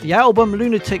 The album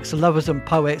Lunatics, Lovers and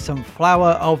Poets, and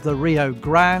Flower of the Rio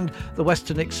Grande, the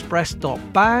Western Express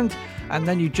band. And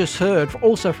then you just heard,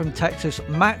 also from Texas,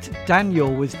 Matt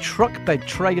Daniel with Truck Bed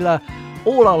Trailer.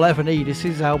 All I'll Ever Need is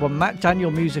his album,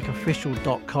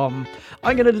 mattdanielmusicofficial.com.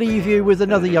 I'm going to leave you with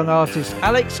another young artist,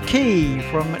 Alex Key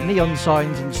from Neon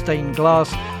Signs and Stained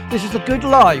Glass. This is The Good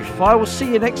Life. I will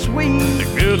see you next week.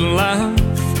 The good life,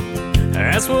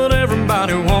 that's what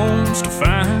everybody wants to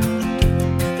find.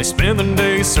 They spend the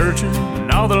day searching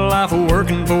and all their life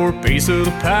working for a piece of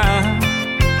the pie.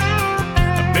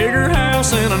 A bigger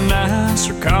house and a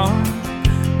nicer car,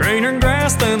 greener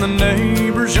grass than the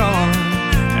neighbor's yard.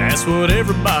 That's what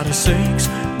everybody seeks.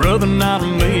 Brother, not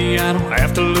me, I don't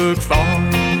have to look far.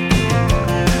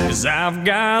 'Cause I've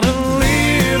got a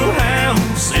little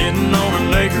house sitting on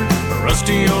an acre, a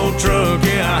rusty old truck,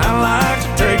 yeah, I like to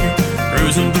take it.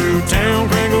 Cruising through town,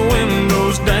 crank the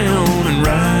windows down and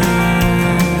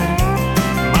ride.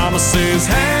 Mama says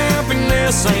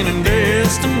happiness ain't a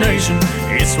destination,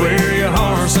 it's where your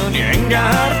heart, son, you ain't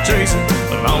gotta chase it.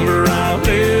 The longer I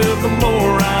live, the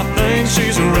more I think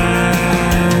she's right.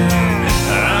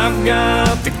 I've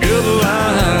got the good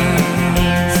life.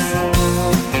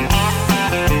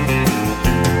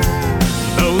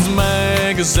 Those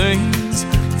magazines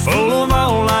full of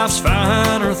all life's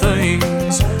finer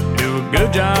things do a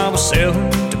good job of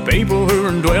selling to people who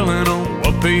are dwelling on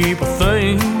what people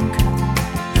think.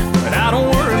 But I don't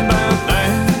worry about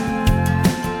that,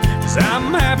 'cause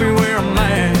I'm happy where I'm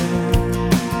at,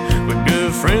 with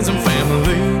good friends and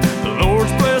family. The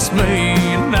Lord's blessed me,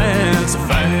 and that's a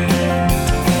fact.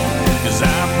 'Cause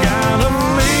I've got a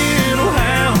little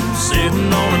house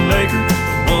sitting on an acre, the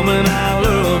woman I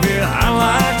love, yeah, I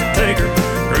like to take her.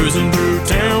 Cruising through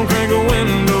town, crank the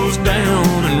windows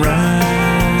down and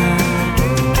ride.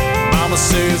 Mama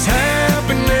says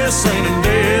happiness ain't a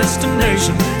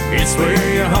destination, it's where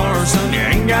your heart, son, you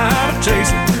ain't gotta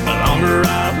chase it. The longer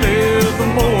I live, the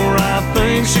more I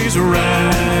think she's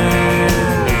right.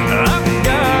 I've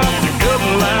got the good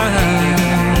life.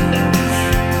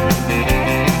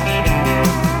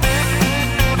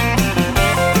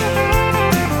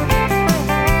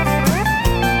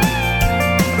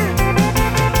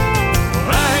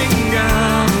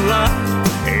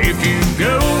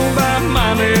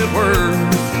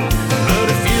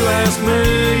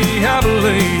 Me, I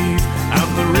believe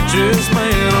I'm the richest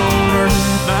man on earth.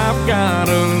 I've got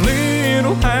a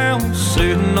little house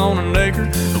sitting on an acre,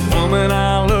 the woman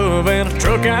I love and a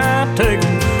truck I take.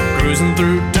 Cruising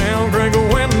through town, crank the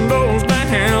windows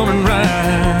down and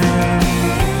ride.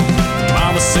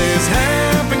 Mama says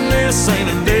happiness ain't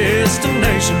a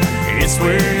destination, it's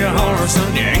where your heart,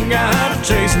 son, you ain't gotta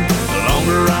chase it. The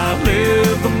longer I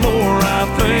live, the more I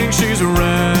think she's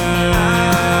right.